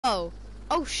Oh.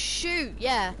 Oh shoot,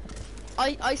 yeah.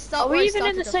 I start Are where I we even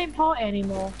in started the same party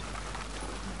anymore?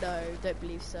 No, don't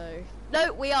believe so.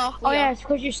 No, we are, Oh we yeah, are. it's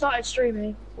because you started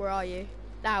streaming. Where are you?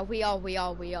 Now, we are.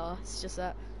 It's just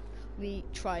that we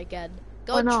try again.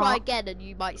 Go Or and try not. again and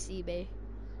you might see me.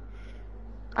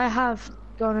 I have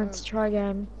gone in to try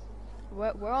again.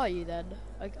 Where are you then?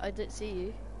 I didn't see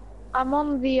you. I'm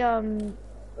on the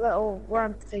little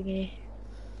ramp thingy.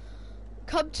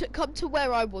 Come to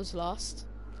where I was last.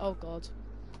 Oh god.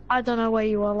 I don't know where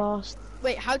you were last.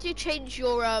 Wait, how do you change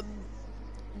your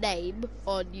name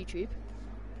on YouTube?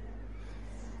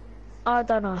 I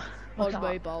don't know. Look On it up.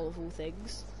 mobile of all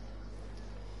things.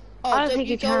 Oh, I don't don't think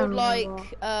you you go on can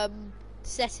like remember.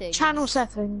 settings? Channel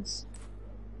settings.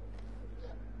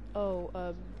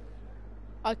 Oh,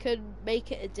 I can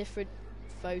make it a different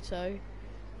photo.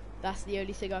 That's the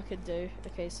only thing I can do.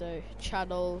 Okay, so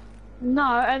channel,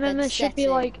 No, and then there should be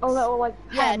like a little like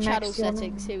yeah, pen channel next to your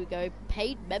settings. name. Here we go.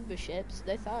 Paid memberships.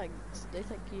 No thanks. No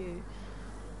thank you.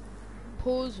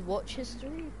 Pause watch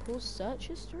history. Pause search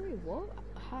history. What?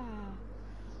 Ha.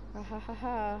 Ha ha ha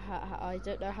ha ha. I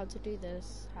don't know how to do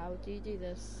this. How do you do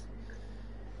this?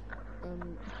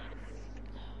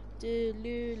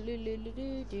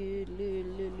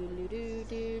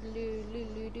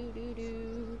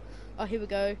 Oh, here we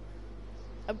go.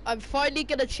 I'm finally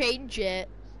gonna change it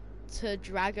to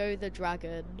Drago the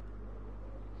Dragon.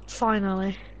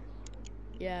 Finally.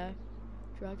 Yeah,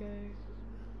 Drago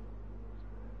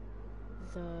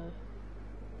the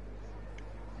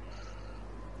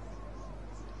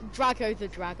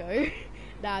Drago.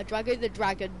 Nah, Drago the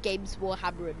Dragon, Games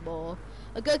Warhammer and more.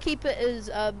 I'm gonna keep it as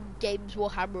Games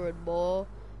Warhammer and more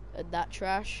and that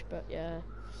trash, but yeah.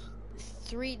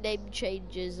 3 name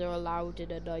changes are allowed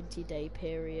in a 90-day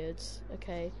period.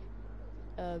 Okay.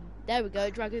 There we go,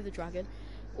 Drago the Dragon.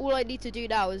 All I need to do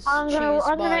now is I'm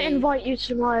gonna invite you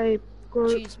to my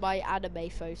group. choose my anime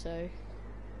photo.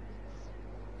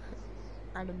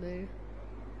 Animu.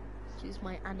 Choose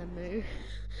my animu.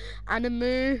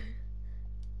 Animu.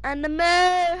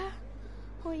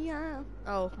 Oh yeah.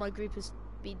 Oh, my group has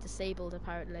been disabled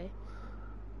apparently.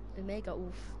 Omega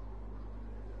oof.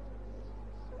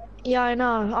 Yeah, I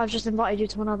know. I've just invited you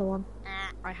to another one.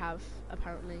 I have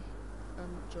apparently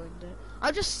joined it.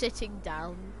 I'm just sitting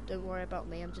down. Don't worry about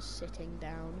me. I'm just sitting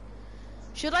down.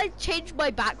 Should I change my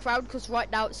background? Because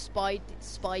right now it's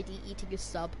Spidey eating a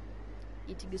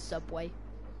Subway.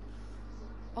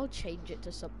 I'll change it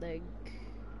to something.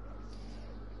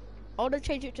 I want to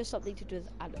change it to something to do with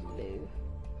anime.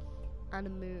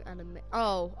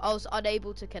 Oh, I was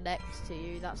unable to connect to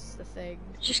you. That's the thing.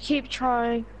 Just keep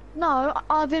trying. No,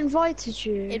 I've invited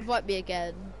you. Invite me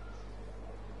again.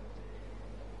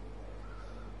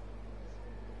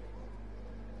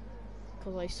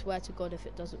 Because I swear to God, if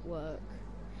it doesn't work,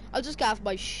 I'll just have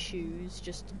my shoes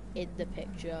just in the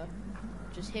picture.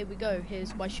 Just here we go.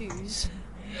 Here's my shoes.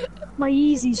 My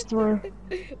Yeezys through.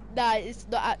 Nah, it's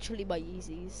not actually my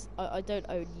Yeezys. I don't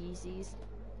own Yeezys.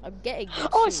 I'm getting them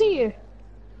Oh, soon. I see you.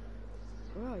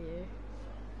 Where are you?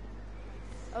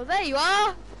 Oh, there you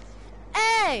are.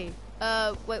 Hey.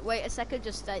 Wait a second.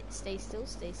 Just stay still.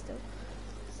 Stay still.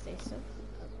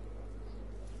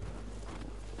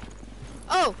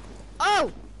 Oh.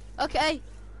 Okay.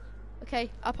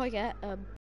 Up I get.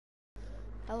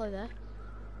 Hello there.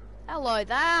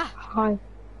 Hi.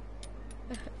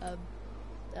 I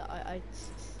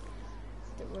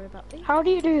don't worry about me. How do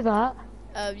you do that?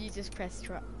 You just press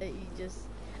you just.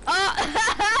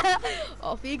 Ah!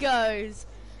 Off he goes.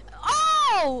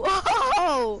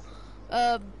 Oh!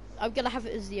 I'm gonna have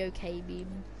it as the okay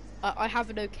meme. I have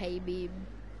an okay meme.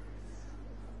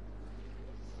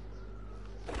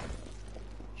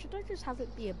 Should I just have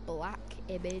it be a black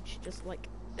image, just like?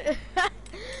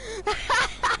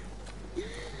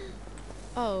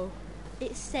 Oh,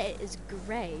 it's set as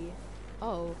grey.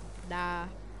 Oh, nah.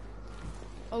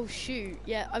 Oh shoot,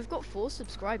 yeah, I've got 4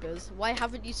 subscribers. Why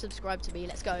haven't you subscribed to me?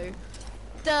 Let's go.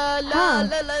 No,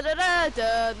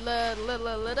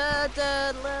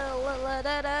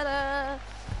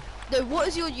 what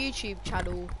is your YouTube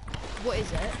channel? What is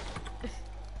it?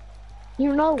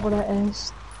 You know what it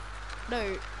is.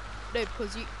 No,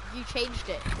 because you changed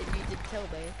it and you didn't tell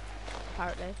me,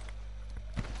 apparently.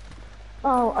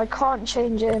 Oh, I can't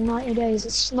change it in 90 days.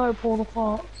 It's Snowpaw the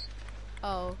Fox.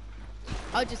 Oh,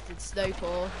 I just did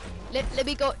Snowpaw. Let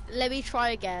me try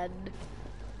again.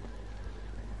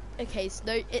 Okay, it's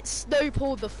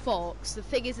Snowpaw the Fox. The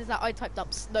thing is that I typed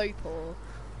up Snowpaw.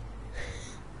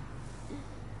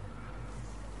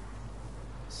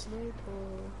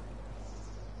 Snowpaw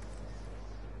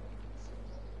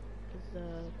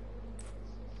the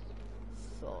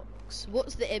Fox.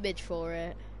 What's the image for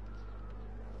it?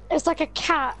 It's like a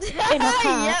cat in a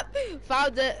hat. Yep,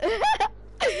 found it.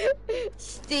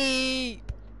 Steep.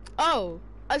 Oh,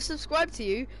 I've subscribed to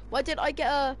you. Why didn't I get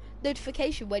a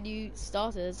notification when you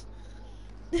started?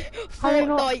 How do you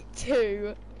not- Fortnite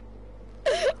 2.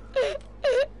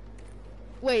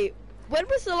 Wait, when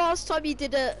was the last time you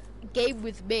did a game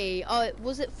with me?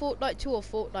 Was it Fortnite 2 or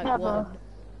Fortnite Never. 1?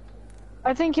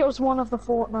 I think it was one of the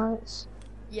Fortnites.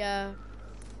 Yeah.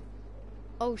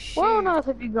 Oh shoot. Where on earth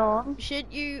have you gone?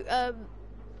 Shouldn't you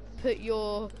put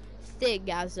your thing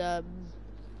as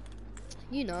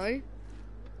you know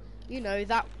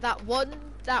that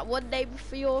one name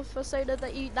for your persona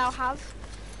that you now have?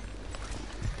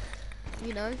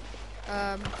 You know?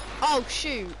 Oh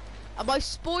shoot. Am I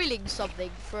spoiling something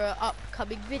for an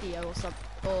upcoming video or something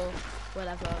or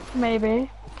whatever? Maybe.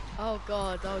 Oh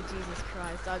god, oh Jesus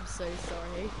Christ, I'm so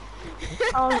sorry.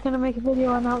 I was gonna make a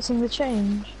video announcing the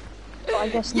change. But I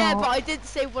guess Yeah, not. but I didn't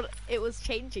say what it was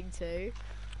changing to.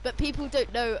 But people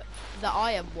don't know that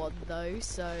I am one though,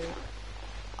 so...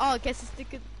 Oh, I guess it's the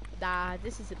good... Nah,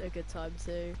 this isn't a good time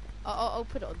to... I'll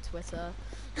put it on Twitter.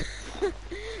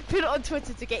 Put it on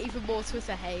Twitter to get even more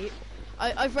Twitter hate.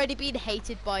 I've already been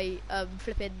hated by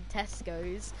flipping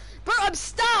Tesco's. Bro, I'm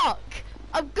stuck!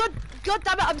 God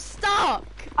damn it, I'm stuck!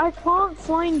 I can't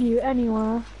find you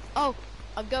anywhere. Oh,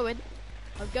 I'm going.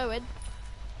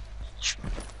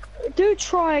 Do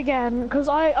try again, because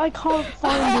I can't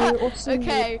find you or see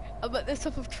Okay, you. I'm at the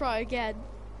top of try again.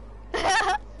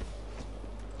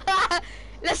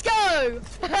 Let's go!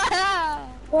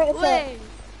 Where is it? Wait,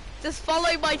 just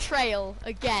follow my trail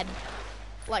again,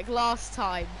 like last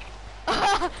time.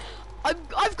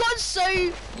 I've gotten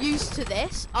so used to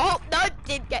this. Oh no,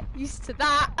 didn't get used to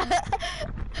that.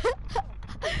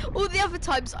 All the other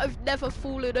times I've never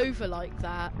fallen over like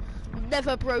that.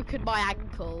 Never broken my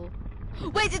ankle.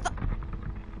 Wait, did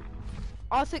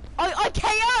I think I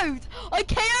KO'd! I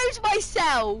KO'd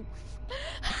myself!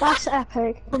 That's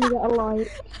epic. Can we get a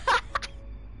like?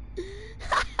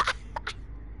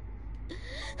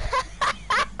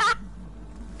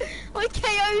 I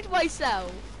KO'd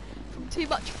myself from too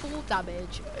much fall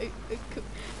damage.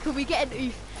 Can we get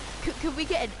an can we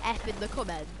get an F in the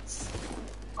comments?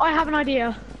 I have an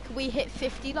idea. Can we hit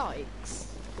 50 likes,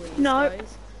 please, No.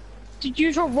 guys? Did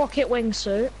you draw rocket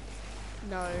wingsuit?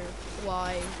 No.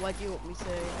 Why? Why do you want me to?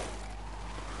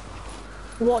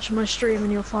 Watch my stream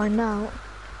and you'll find out.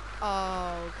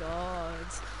 Oh God.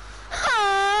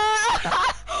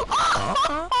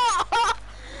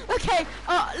 Okay.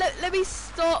 Let me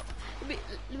stop.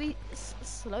 Let me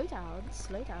slow down.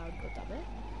 God damn it.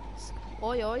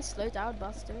 Oi, slow down,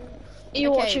 bastard. Are you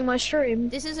Okay. watching my stream?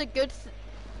 This is a good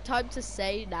time to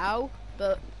say now,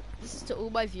 but this is to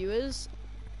all my viewers.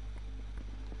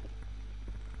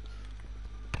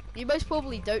 You most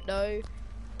probably don't know,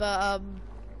 but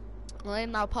I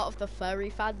am now part of the furry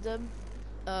fandom.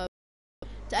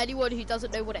 To anyone who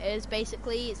doesn't know what it is,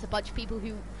 basically, it's a bunch of people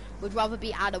who would rather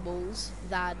be animals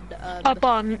than A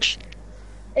bunch.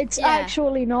 It's Yeah.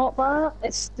 actually not that.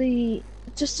 It's the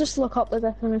just look up the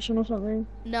definition or something.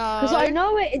 no. Because I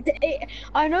know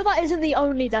I know that isn't the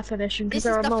only definition. Because This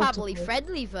is there are the multiple.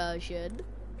 family-friendly version.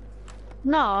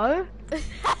 No.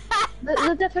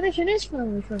 the definition is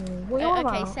family friendly. What are you on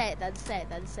Okay, about? say it then. Say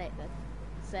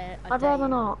it. I I'd dare rather you.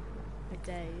 not. I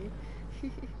dare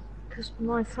you. Because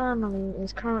my family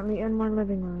is currently in my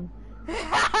living room.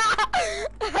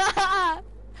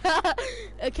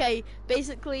 Okay,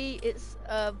 basically it's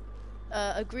a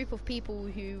group of people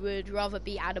who would rather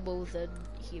be animal than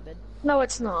human. No,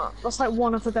 it's not. That's like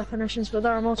one of the definitions, but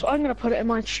there are multiple. I'm gonna put it in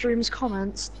my stream's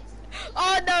comments.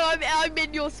 Oh no, I'm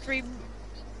in your stream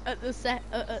at the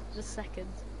second.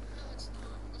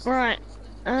 Right.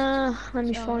 Let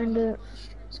me find it.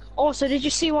 Also, did you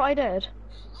see what I did?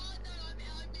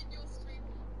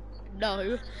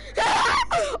 No.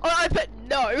 Oh, I put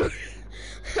no.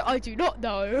 I do not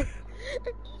know.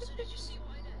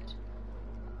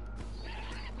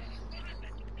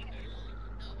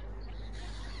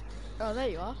 Oh, there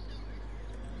you are.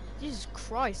 Jesus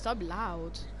Christ, I'm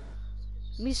loud.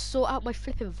 Let me sort out my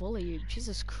flipping volume.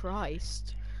 Jesus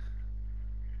Christ.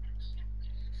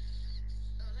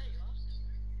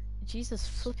 Jesus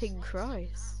flipping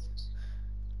Christ.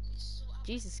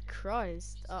 Jesus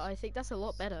Christ. I think that's a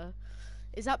lot better.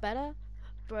 Is that better?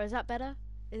 Bro, is that better?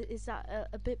 Is that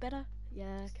a bit better?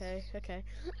 Yeah, okay.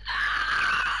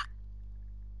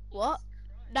 What?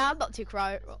 No, I'm not too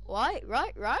cry. Right?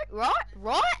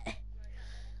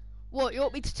 What, you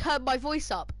want me to turn my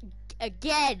voice up?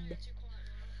 Again?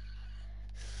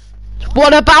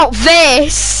 What about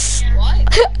this?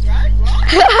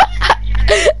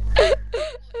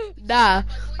 Nah.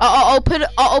 I'll put it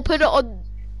on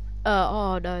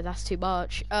Oh no, that's too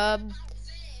much.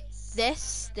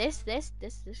 This,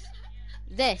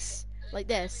 like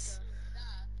this.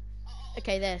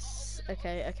 Okay, this.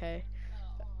 Okay.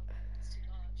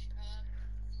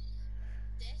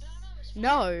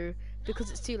 No,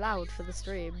 because it's too loud for the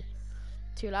stream.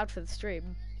 Too loud for the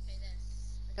stream.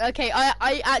 Okay,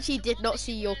 I actually did not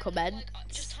see your comment.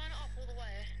 Just turn it up all the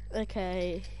way.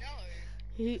 Okay.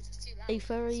 A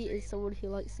furry is someone who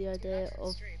likes the idea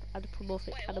of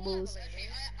anthropomorphic animals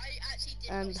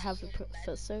and have a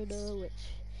persona which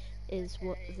is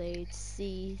what they'd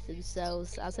see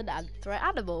themselves as an anthro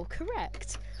animal.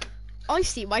 Correct. I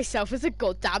see myself as a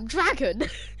goddamn dragon.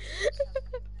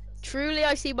 Truly,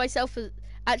 I see myself as...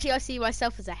 Actually, I see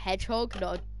myself as a hedgehog,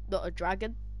 not a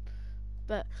dragon.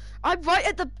 But I'm right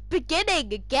at the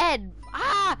beginning again.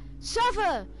 Ah!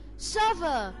 Server!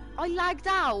 I lagged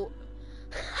out.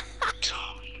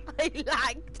 I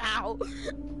lagged out.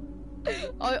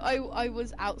 I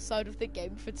was outside of the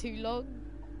game for too long.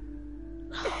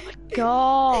 Oh my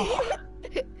god.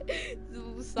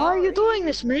 Why are you doing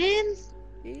this, man?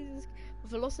 Jesus.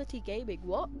 Velocity Gaming,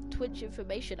 what? Twitch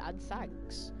information and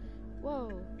thanks.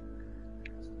 Whoa.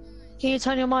 Can you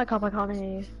turn your mic up? I can't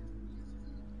hear you.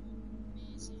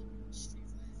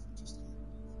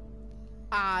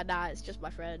 Ah, nah, it's just my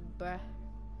friend, bruh.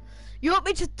 You want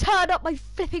me to turn up my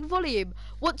flipping volume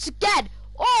once again?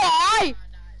 Oi!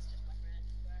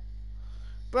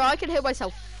 Bro, I can hear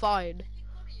myself fine.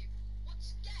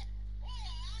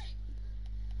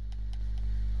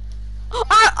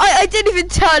 I didn't even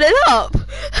turn it up. Yeah,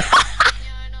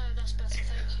 I know, that's better,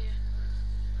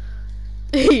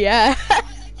 thank you. Yeah.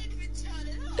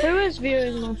 Who is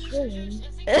viewing my stream?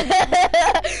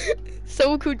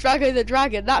 Someone called Drago the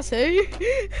Dragon, that's who.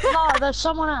 No, there's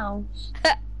someone else.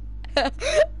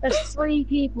 There's 3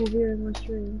 people viewing my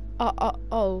stream.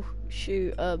 Oh,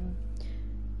 shoot,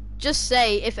 just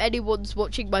say if anyone's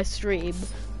watching my stream,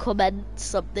 comment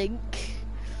something.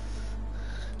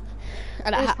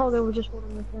 And It's probably just one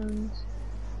of my friends.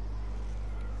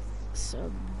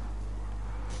 Something.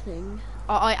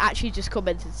 I actually just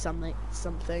commented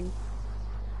something.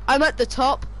 I'm at the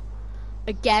top.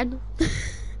 Again.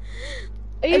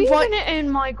 Are you even in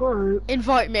my group?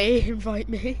 Invite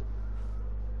me.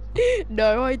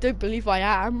 No, I don't believe I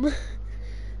am.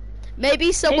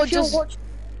 Maybe someone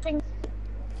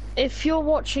If you're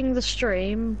watching the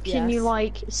stream, can you Yes.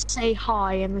 like say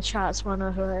hi in the chat so I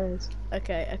know who it is?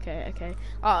 Okay.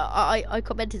 I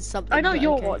commented something. I know but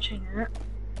you're okay. watching it.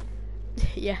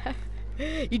 Yeah.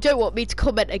 You don't want me to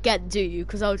comment again, do you?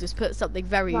 Because I'll just put something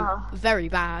very, No. very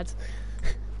bad.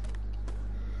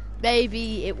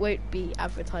 Maybe it won't be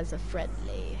advertiser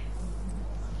friendly.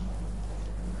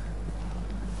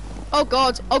 Oh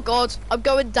god, I'm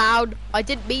going down. I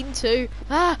didn't mean to.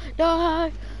 Ah,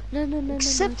 no.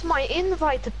 Accept my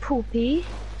invite, Poopy.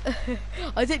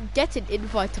 I didn't get an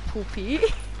invite to Poopy.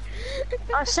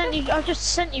 I just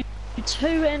sent you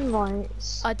 2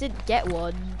 invites. I didn't get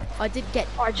one. I didn't get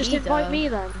Alright, just either. invite me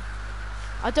then.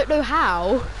 I don't know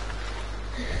how.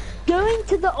 Go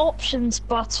into the options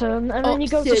button and then you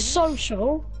go to Option.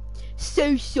 social.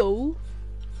 Social.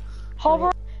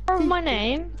 Hover over my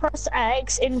name, press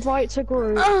X, invite to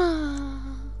group.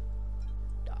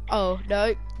 Oh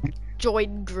no.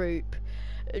 Join group.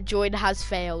 Join has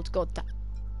failed. God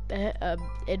damn.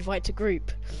 Invite to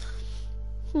group.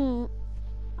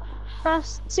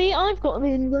 See, I've got an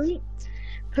invite.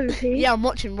 Poopy. Yeah, I'm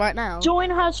watching right now.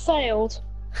 Join has failed.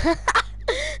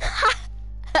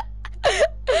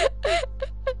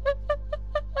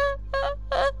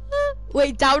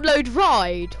 Wait, download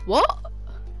ride. What?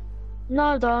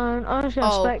 No, don't. I'm just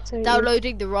gonna spectate you.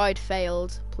 Downloading the ride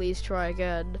failed. Please try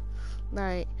again.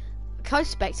 No. Can I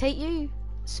spectate you?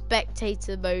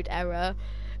 Spectator mode error.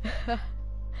 The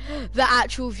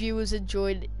actual viewers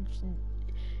enjoy.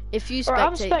 If you Alright,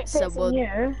 I'm spectate spectating someone,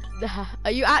 you.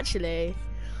 are you actually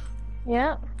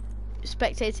Yeah.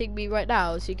 spectating me right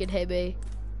now so you can hear me?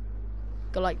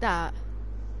 Go like that.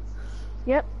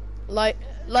 Yep. Like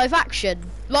live action.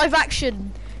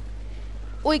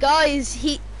 Oi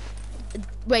guys,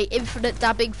 wait, infinite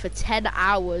dabbing for 10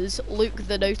 hours. Luke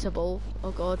the Notable.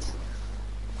 Oh god.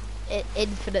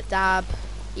 Infinite dab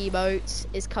emote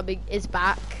is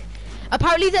back.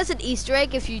 Apparently there's an Easter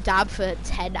egg if you dab for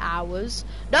 10 hours.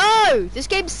 No! This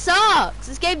game sucks!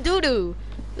 This game doo-doo!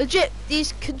 Legit,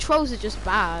 these controls are just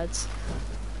bad.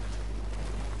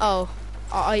 Oh.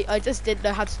 I just didn't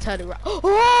know how to turn it around.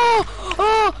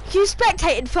 Oh! You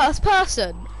spectate in first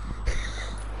person!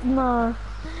 No.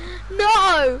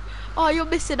 No! Oh, you're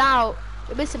missing out.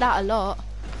 You're missing out a lot.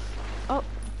 Oh.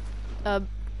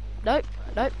 Nope.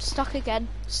 Nope, stuck again.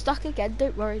 Stuck again,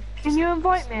 don't worry. Can you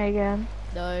invite me again?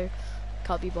 No,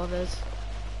 can't be bothered.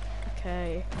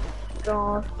 Okay.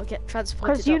 God. I'll get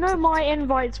transported. Because you up know to my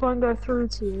invites won't go through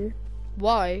to you.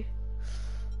 Why?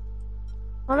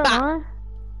 I don't know.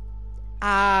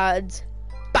 And...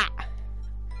 Bah!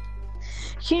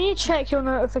 Can you check your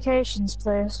notifications,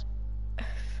 please?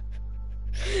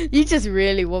 You just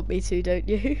really want me to, don't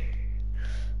you?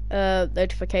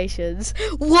 Notifications.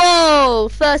 Whoa!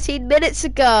 13 minutes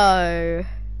ago!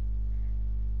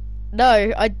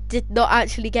 No, I did not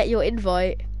actually get your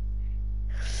invite.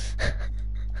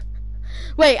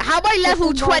 Wait, how am I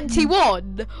level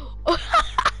 21?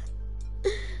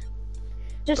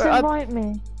 Just Bro, invite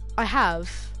me. I have.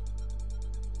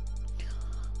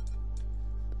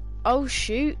 Oh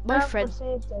shoot, my friend.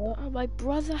 Oh, my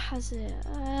brother has it.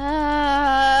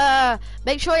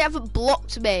 Make sure you haven't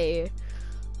blocked me.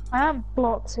 I am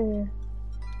blocked here.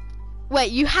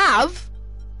 Wait, you have?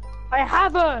 I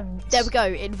haven't! There we go,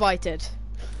 invited.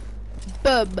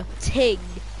 Boom, ting,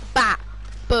 bat,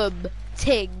 boom,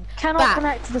 ting, Cannot bat,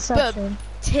 connect to the session. boom,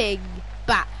 ting,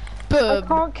 bat, boom. I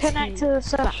can't connect to the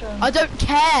session. I don't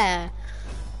care.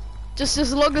 Just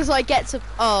as long as I get to.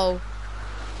 Oh.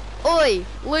 Oi,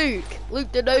 Luke.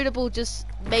 Luke the Notable just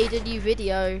made a new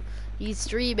video. He's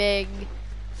streaming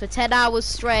for 10 hours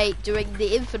straight doing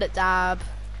the infinite dab.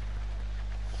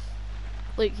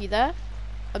 Luke, you there?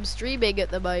 I'm streaming at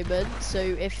the moment, so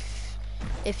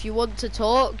if you want to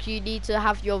talk, you need to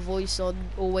have your voice on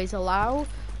always allow,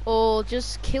 or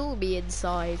just kill me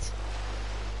inside.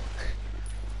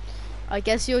 I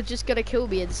guess you're just gonna kill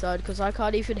me inside because I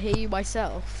can't even hear you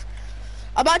myself.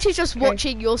 I'm actually just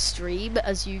watching your stream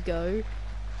as you go.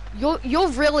 You're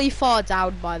really far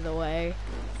down, by the way.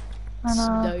 I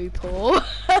know. Snowpaw.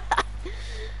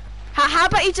 How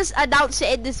about you just announce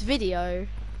it in this video?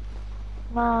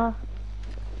 Nah.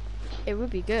 It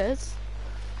would be good.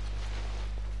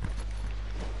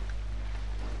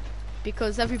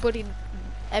 Because everybody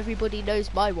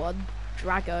knows my one,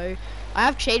 Drago. I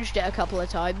have changed it a couple of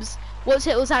times. Once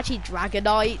it was actually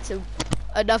Dragonite, and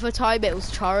another time it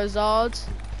was Charizard.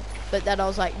 But then I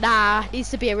was like, nah, needs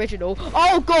to be original.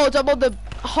 Oh god, I'm on the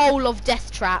hole of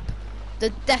Death Trap. The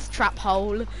Death Trap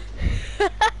hole.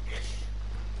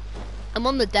 I'm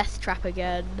on the Death Trap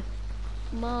again.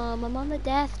 Mom, I'm on the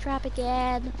Death Trap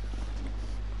again.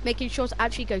 Making sure to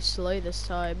actually go slow this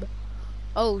time.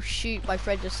 Oh shoot, my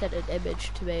friend just sent an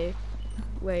image to me.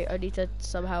 Wait, I need to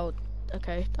somehow...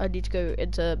 Okay, I need to go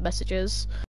into messages.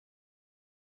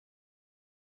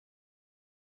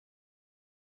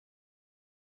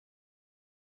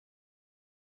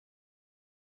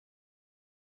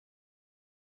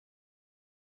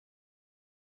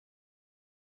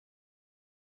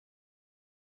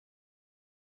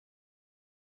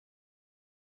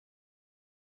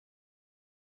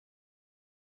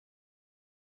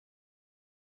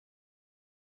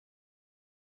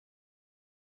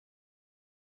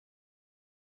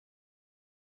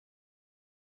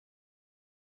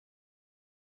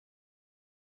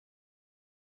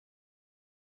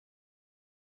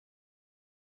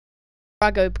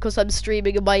 Drago, because I'm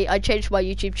streaming and I changed my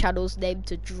YouTube channel's name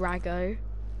to Drago.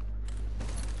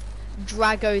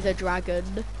 Drago the Dragon.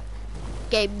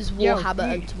 Games,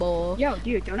 Warhammer and more. Yo, dude,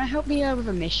 do you wanna help me with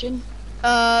a mission?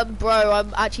 Bro,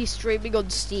 I'm actually streaming on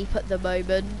Steep at the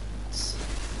moment.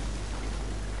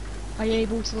 Are you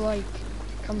able to, like,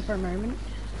 come for a moment?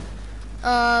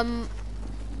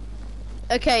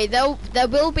 Okay, there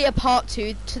will be a part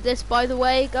 2 to this, by the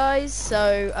way, guys,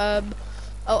 so,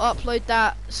 I'll upload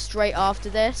that straight after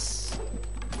this.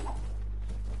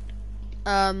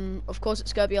 Of course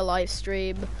it's gonna be a live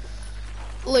stream.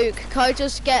 Luke, can I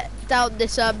just get down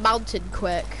this mountain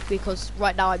quick? Because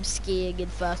right now I'm skiing in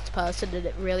first person and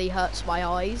it really hurts my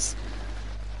eyes.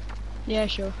 Yeah,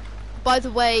 sure. By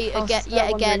the way, I'll yet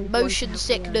start again, wondering motion what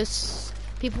sickness.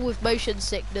 People with motion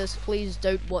sickness, please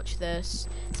don't watch this.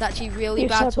 It's actually really You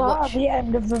bad said to that watch. at the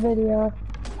end of the video.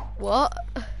 What?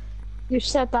 You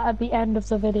said that at the end of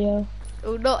the video.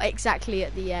 Well, not exactly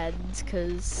at the end,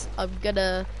 because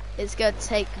it's gonna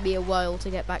take me a while to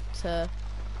get back to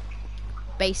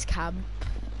base camp,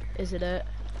 isn't it?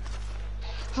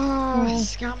 Oh,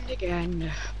 scammed again.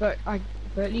 But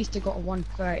at least I got a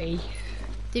 130.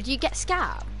 Did you get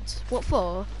scammed? What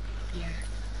for?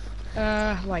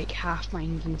 Yeah. Like half my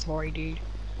inventory, dude.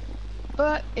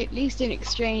 But at least in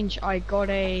exchange, I got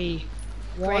a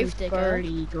Gravedigger.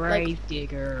 130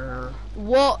 Gravedigger.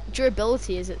 What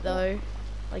durability is it though?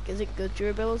 Like, is it good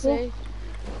durability?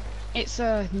 It's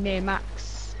near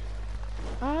max.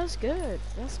 Oh, that's good.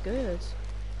 That's good.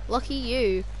 Lucky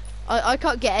you. I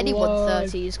can't get any What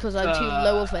 130s because I'm too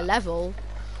low of a level.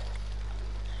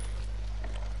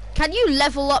 Can you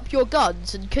level up your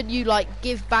guns, and can you like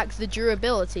give back the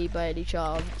durability by any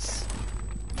chance?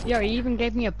 Yeah, he even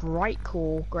gave me a bright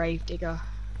core gravedigger.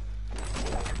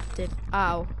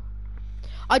 Ow.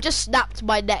 I just snapped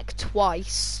my neck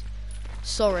twice.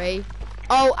 Sorry.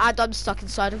 Oh, and I'm stuck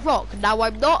inside a rock. Now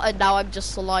I'm not, and now I'm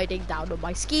just sliding down on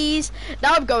my skis.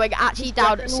 Now I'm going actually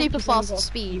down at super fast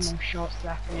speeds.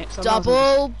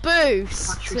 Double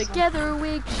boost. Together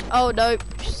we... Oh, no.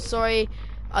 Sorry.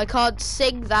 I can't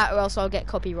sing that or else I'll get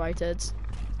copyrighted.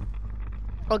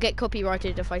 I'll get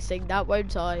copyrighted if I sing that,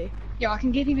 won't I? Yeah, I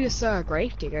can give you this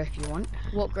gravedigger if you want.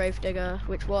 What gravedigger?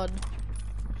 Which one?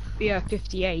 Yeah,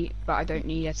 58, but I don't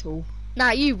need it at all.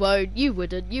 Nah, you won't. You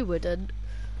wouldn't. You wouldn't.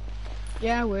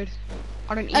 Yeah, I would.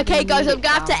 I don't. Okay, guys, need I'm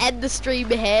gonna have to end the stream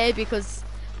here because,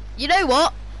 you know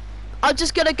what? I'm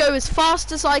just gonna go as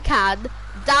fast as I can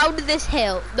down this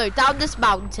hill. No, down this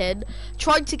mountain,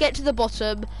 trying to get to the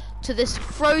bottom to this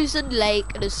frozen lake.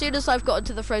 And as soon as I've gotten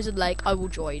to the frozen lake, I will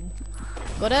join.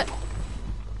 Got it?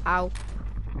 Ow.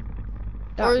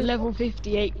 That level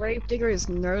 58 gravedigger is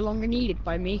no longer needed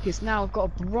by me because now I've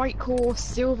got a bright core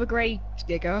silver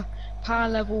gravedigger, power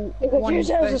level You could use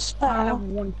it as a spare. power level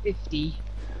 150.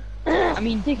 I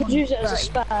mean, You could use it as a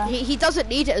spare. He doesn't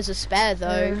need it as a spare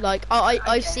though. Like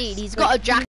I've seen, he's got a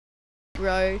jack,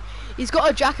 bro. He's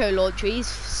got a Jacko launcher. He's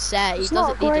set. He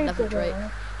doesn't need another grade.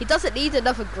 He doesn't need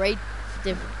another grade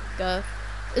digger,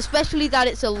 especially that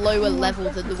it's a lower level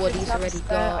than the one he's already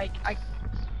got. I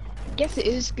guess it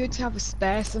is good to have a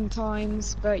spare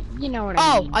sometimes, but you know what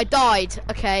I mean. Oh, I died.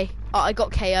 Okay. Oh, I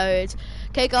got KO'd.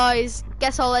 Okay, guys.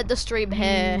 Guess I'll end the stream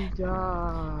here. You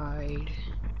died.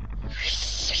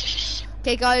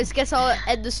 Okay, guys. Guess I'll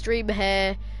end the stream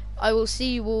here. I will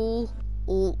see you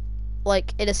all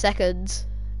like in a second.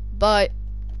 Bye.